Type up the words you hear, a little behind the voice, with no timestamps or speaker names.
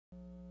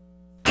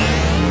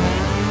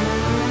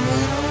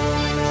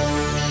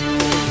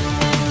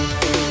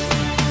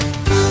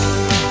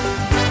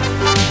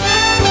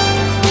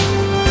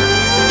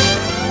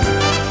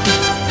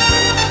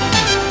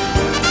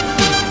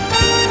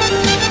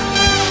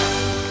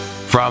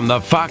From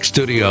the Fox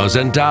Studios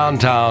in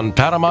downtown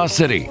Panama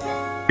City,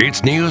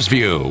 it's News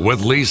View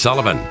with Lee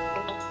Sullivan.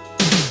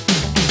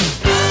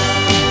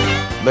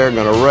 They're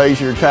going to raise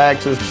your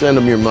taxes, send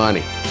them your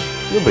money.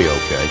 You'll be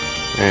okay.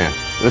 Man,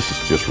 this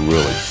is just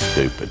really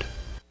stupid.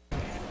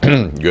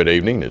 Good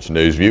evening, it's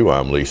News View.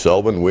 I'm Lee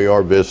Sullivan. We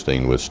are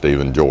visiting with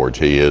Stephen George.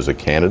 He is a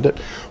candidate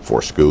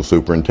for school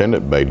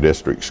superintendent, Bay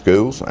District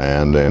Schools,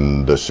 and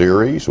in the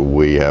series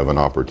we have an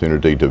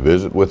opportunity to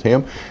visit with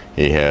him.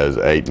 He has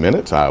 8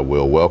 minutes. I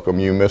will welcome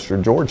you,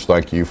 Mr. George.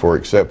 Thank you for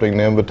accepting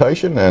the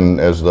invitation, and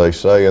as they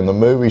say in the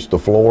movies, the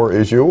floor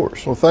is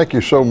yours. Well, thank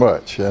you so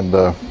much. And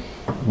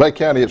Bay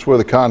County, it's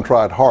with a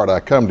contrite heart I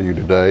come to you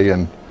today,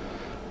 and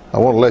I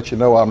want to let you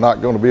know I'm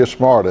not going to be a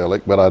smart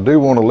aleck, but I do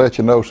want to let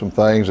you know some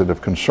things that have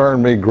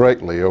concerned me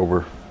greatly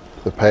over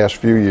the past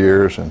few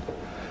years and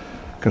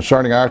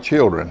concerning our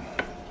children.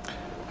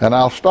 And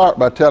I'll start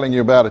by telling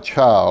you about a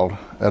child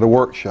at a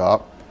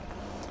workshop.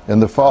 In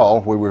the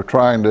fall, we were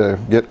trying to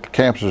get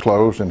campuses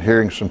closed and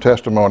hearing some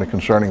testimony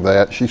concerning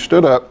that. She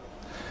stood up,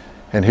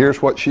 and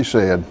here's what she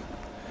said.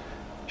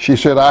 She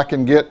said, I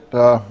can get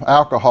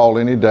alcohol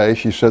any day.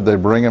 She said they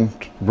bring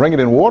it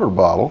in water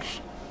bottles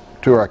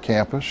to our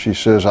campus. She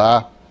says,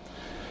 I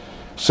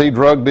see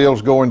drug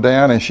deals going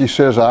down, and she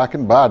says I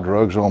can buy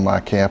drugs on my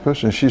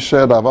campus. And she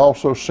said, I've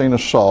also seen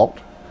assault.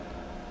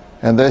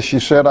 And then she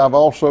said, I've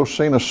also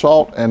seen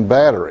assault and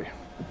battery.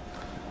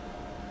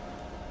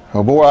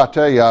 Well, boy, I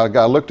tell you,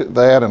 I looked at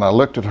that, and I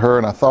looked at her,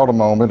 and I thought a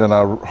moment, and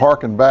I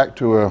hearkened back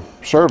to a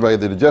survey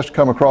that had just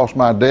come across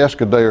my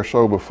desk a day or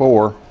so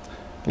before.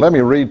 Let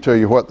me read to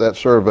you what that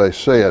survey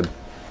said.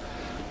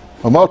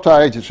 A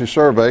multi-agency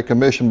survey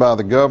commissioned by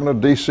the Governor,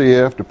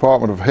 DCF,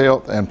 Department of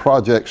Health, and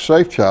Project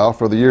Safe Child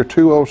for the year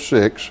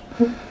 2006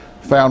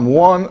 found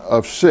 1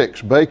 of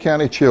 6 Bay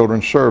County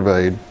children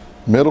surveyed,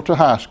 middle to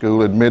high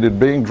school, admitted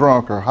being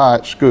drunk or high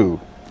at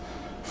school.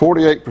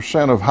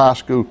 48% of high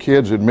school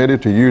kids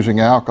admitted to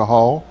using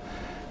alcohol,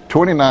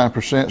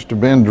 29% to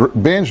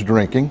binge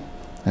drinking,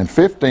 and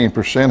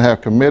 15%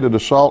 have committed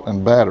assault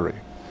and battery.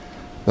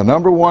 The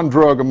number 1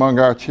 drug among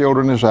our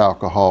children is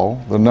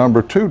alcohol. The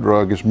number 2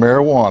 drug is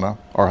marijuana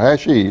or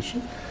hashish,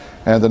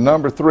 and the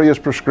number 3 is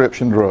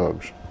prescription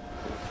drugs.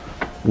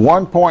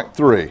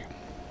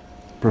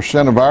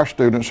 1.3% of our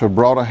students have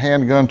brought a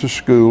handgun to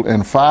school,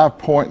 and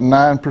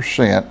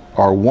 5.9%,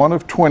 or 1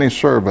 of 20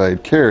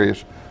 surveyed,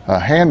 carries a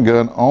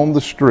handgun on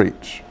the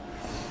streets.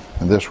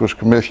 And this was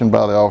commissioned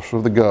by the Office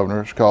of the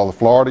Governor. It's called the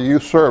Florida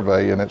Youth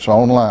Survey, and it's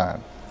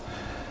online.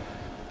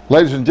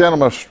 Ladies and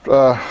gentlemen,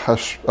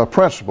 a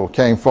principal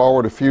came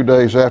forward a few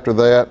days after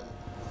that,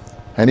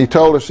 and he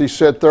told us, he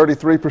said,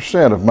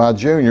 33% of my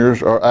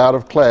juniors are out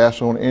of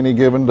class on any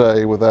given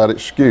day without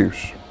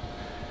excuse.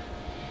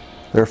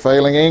 They're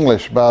failing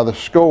English by the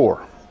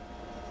score.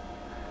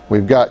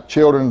 We've got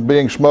children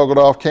being smuggled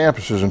off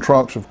campuses in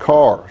trunks of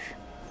cars.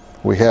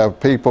 We have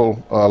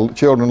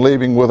children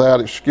leaving without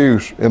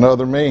excuse in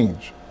other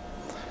means.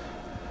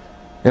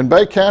 In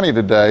Bay County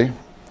today,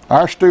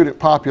 our student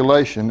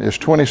population is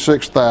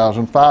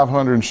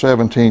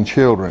 26,517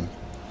 children.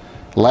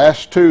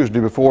 Last Tuesday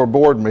before a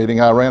board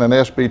meeting, I ran an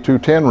SB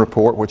 210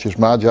 report, which is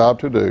my job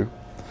to do.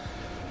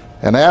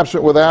 And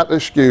absent without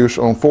excuse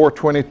on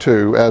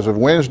 4/22, as of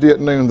Wednesday at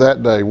noon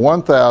that day,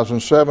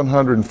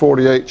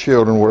 1,748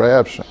 children were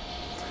absent.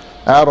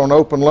 Out on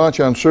open lunch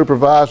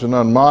unsupervised and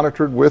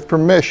unmonitored with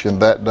permission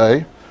that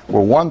day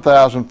were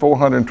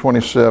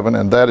 1,427,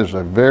 and that is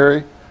a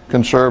very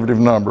conservative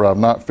number. I've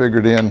not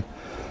figured in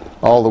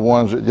all the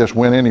ones that just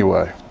went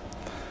anyway.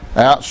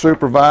 Out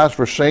supervised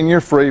for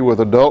senior free with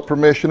adult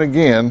permission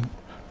again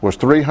was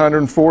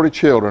 340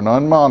 children,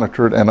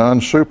 unmonitored and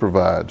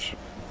unsupervised.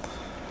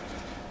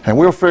 And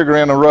we'll figure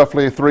in a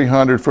roughly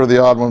 300 for the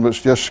odd one, but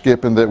it's just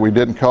skipping that we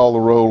didn't call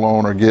the roll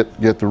on or get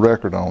the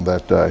record on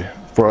that day.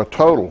 For a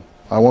total,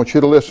 I want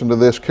you to listen to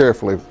this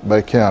carefully,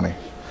 Bay County,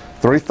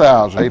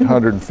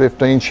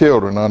 3,815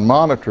 children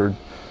unmonitored,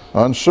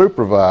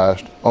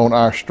 unsupervised on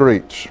our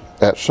streets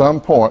at some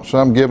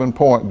given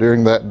point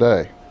during that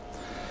day.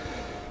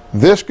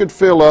 This could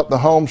fill up the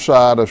home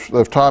side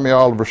of Tommy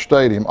Oliver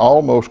Stadium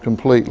almost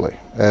completely,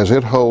 as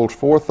it holds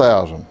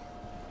 4,000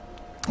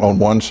 on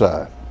one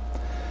side.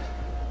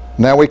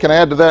 Now we can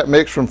add to that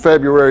mix from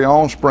February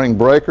on spring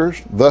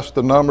breakers, thus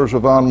the numbers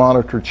of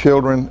unmonitored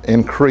children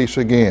increase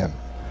again.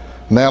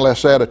 Now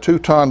let's add a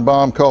 2-ton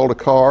bomb called a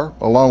car,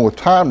 along with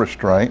time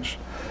restraints,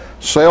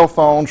 cell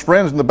phones,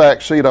 friends in the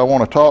back seat I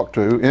want to talk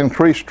to,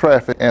 increased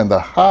traffic, and the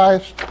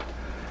highest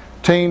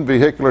teen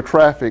vehicular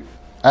traffic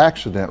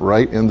accident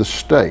rate in the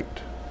state.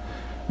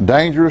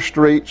 Dangerous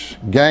streets,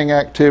 gang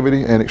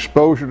activity, and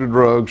exposure to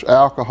drugs,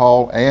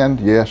 alcohol, and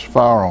yes,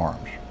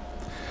 firearms.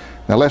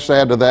 Now let's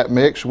add to that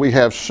mix, we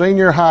have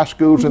senior high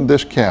schools in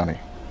this county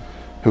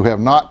who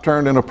have not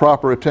turned in a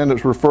proper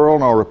attendance referral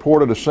nor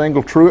reported a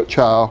single truant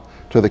child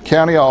to the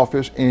county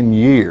office in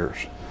years.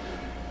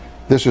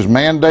 This is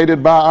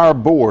mandated by our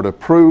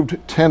board-approved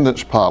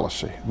attendance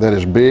policy that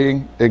is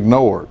being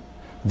ignored.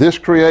 This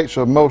creates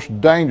a most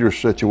dangerous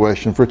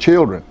situation for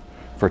children,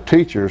 for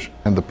teachers,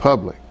 and the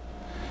public.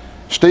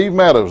 Steve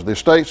Meadows, the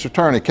state's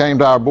attorney, came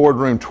to our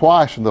boardroom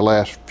twice in the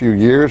last few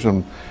years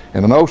and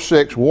in an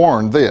 '06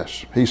 warned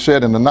this. He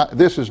said,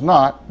 this is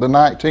not the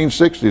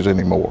 1960s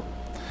anymore.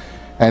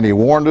 And he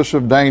warned us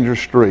of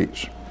dangerous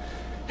streets.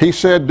 He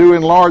said due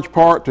in large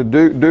part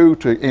due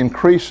to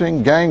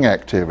increasing gang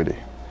activity.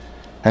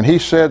 And he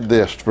said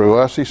this through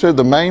us. He said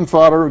the main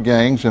fodder of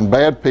gangs and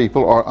bad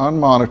people are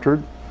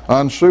unmonitored,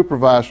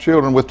 unsupervised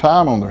children with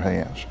time on their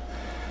hands.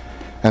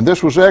 And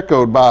this was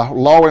echoed by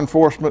law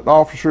enforcement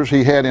officers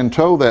he had in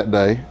tow that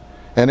day,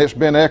 and it's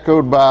been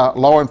echoed by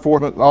law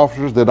enforcement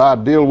officers that I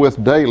deal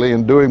with daily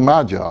in doing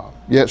my job.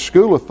 Yet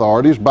school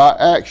authorities, by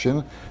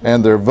action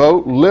and their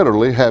vote,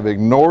 literally have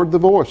ignored the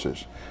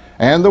voices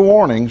and the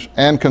warnings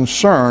and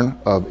concern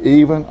of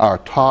even our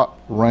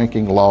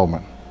top-ranking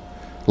lawmen.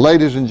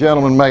 Ladies and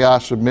gentlemen, may I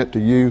submit to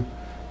you,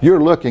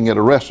 you're looking at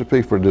a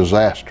recipe for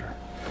disaster.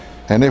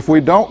 And if we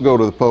don't go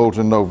to the polls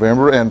in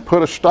November and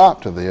put a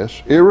stop to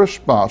this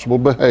irresponsible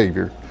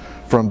behavior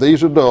from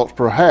these adults,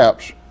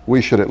 perhaps we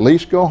should at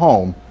least go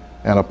home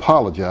and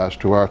apologize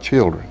to our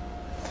children.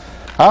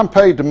 I'm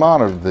paid to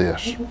monitor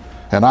this,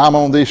 and I'm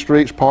on these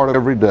streets part of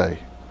every day.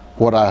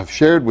 What I have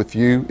shared with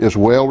you is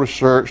well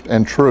researched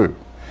and true,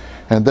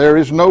 and there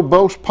is no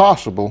boast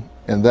possible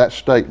in that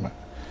statement.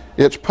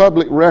 It's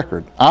public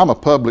record. I'm a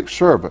public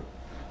servant.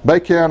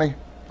 Bay County,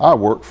 I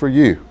work for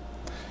you.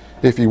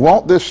 If you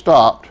want this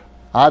stopped,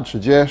 I'd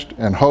suggest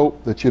and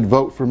hope that you'd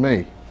vote for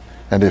me.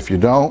 And if you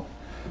don't,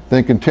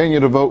 then continue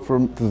to vote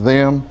for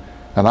them,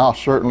 and I'll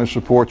certainly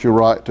support your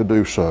right to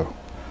do so.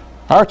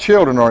 Our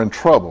children are in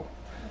trouble.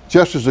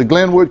 Just as the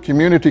Glenwood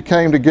community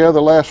came together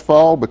last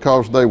fall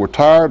because they were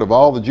tired of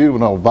all the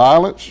juvenile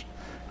violence,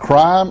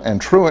 crime,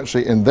 and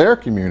truancy in their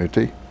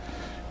community,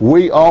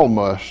 we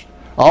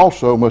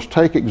also must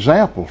take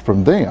example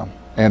from them,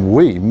 and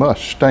we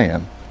must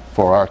stand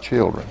for our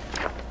children.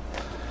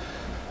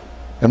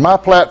 In my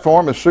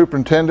platform as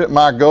superintendent,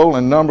 my goal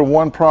and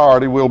 #1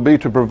 priority will be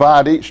to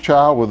provide each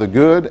child with a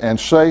good and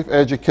safe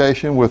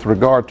education with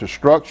regard to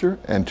structure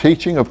and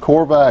teaching of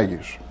core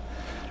values,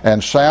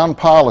 and sound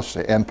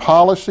policy, and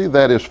policy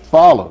that is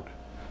followed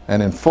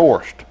and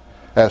enforced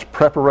as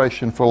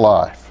preparation for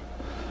life.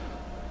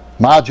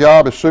 My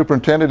job as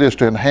superintendent is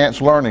to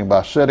enhance learning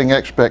by setting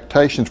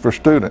expectations for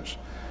students,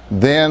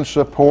 then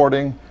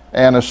supporting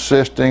and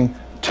assisting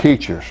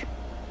teachers.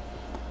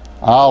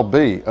 I'll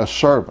be a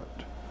servant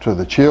to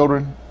the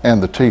children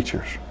and the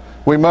teachers.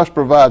 We must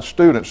provide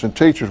students and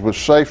teachers with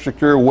safe,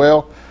 secure,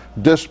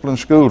 well-disciplined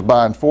schools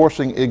by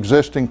enforcing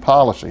existing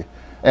policy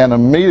and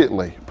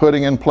immediately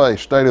putting in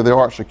place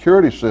state-of-the-art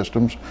security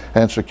systems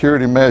and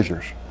security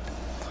measures.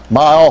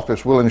 My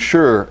office will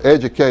ensure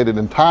educated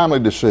and timely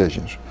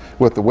decisions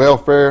with the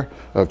welfare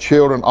of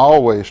children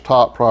always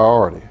top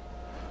priority.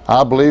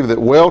 I believe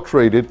that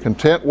well-treated,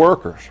 content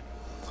workers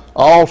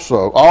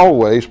also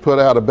always put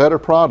out a better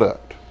product.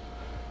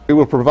 We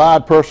will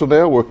provide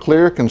personnel with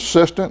clear,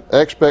 consistent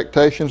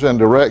expectations and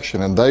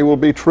direction, and they will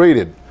be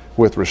treated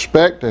with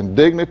respect and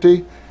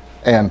dignity,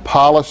 and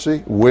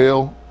policy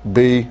will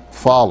be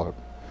followed.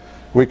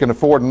 We can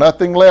afford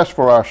nothing less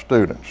for our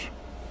students.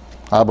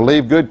 I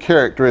believe good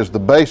character is the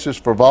basis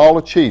for all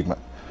achievement.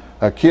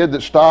 A kid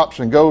that stops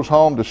and goes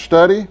home to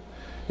study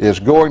is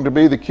going to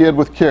be the kid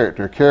with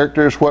character.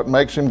 Character is what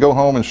makes him go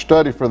home and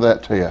study for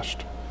that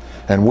test.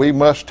 And we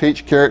must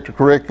teach character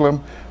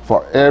curriculum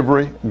for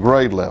every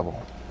grade level.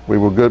 We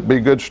will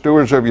be good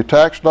stewards of your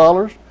tax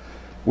dollars.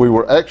 We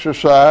will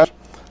exercise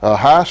a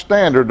high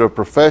standard of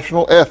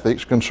professional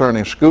ethics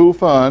concerning school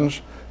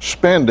funds,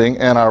 spending,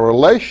 and our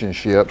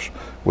relationships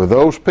with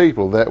those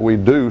people that we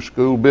do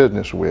school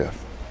business with.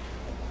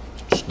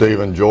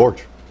 Stephen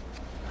George,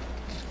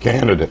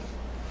 candidate,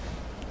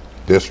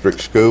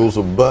 District Schools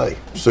of Bay,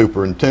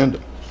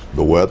 Superintendent.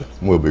 The weather,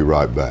 we'll be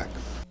right back.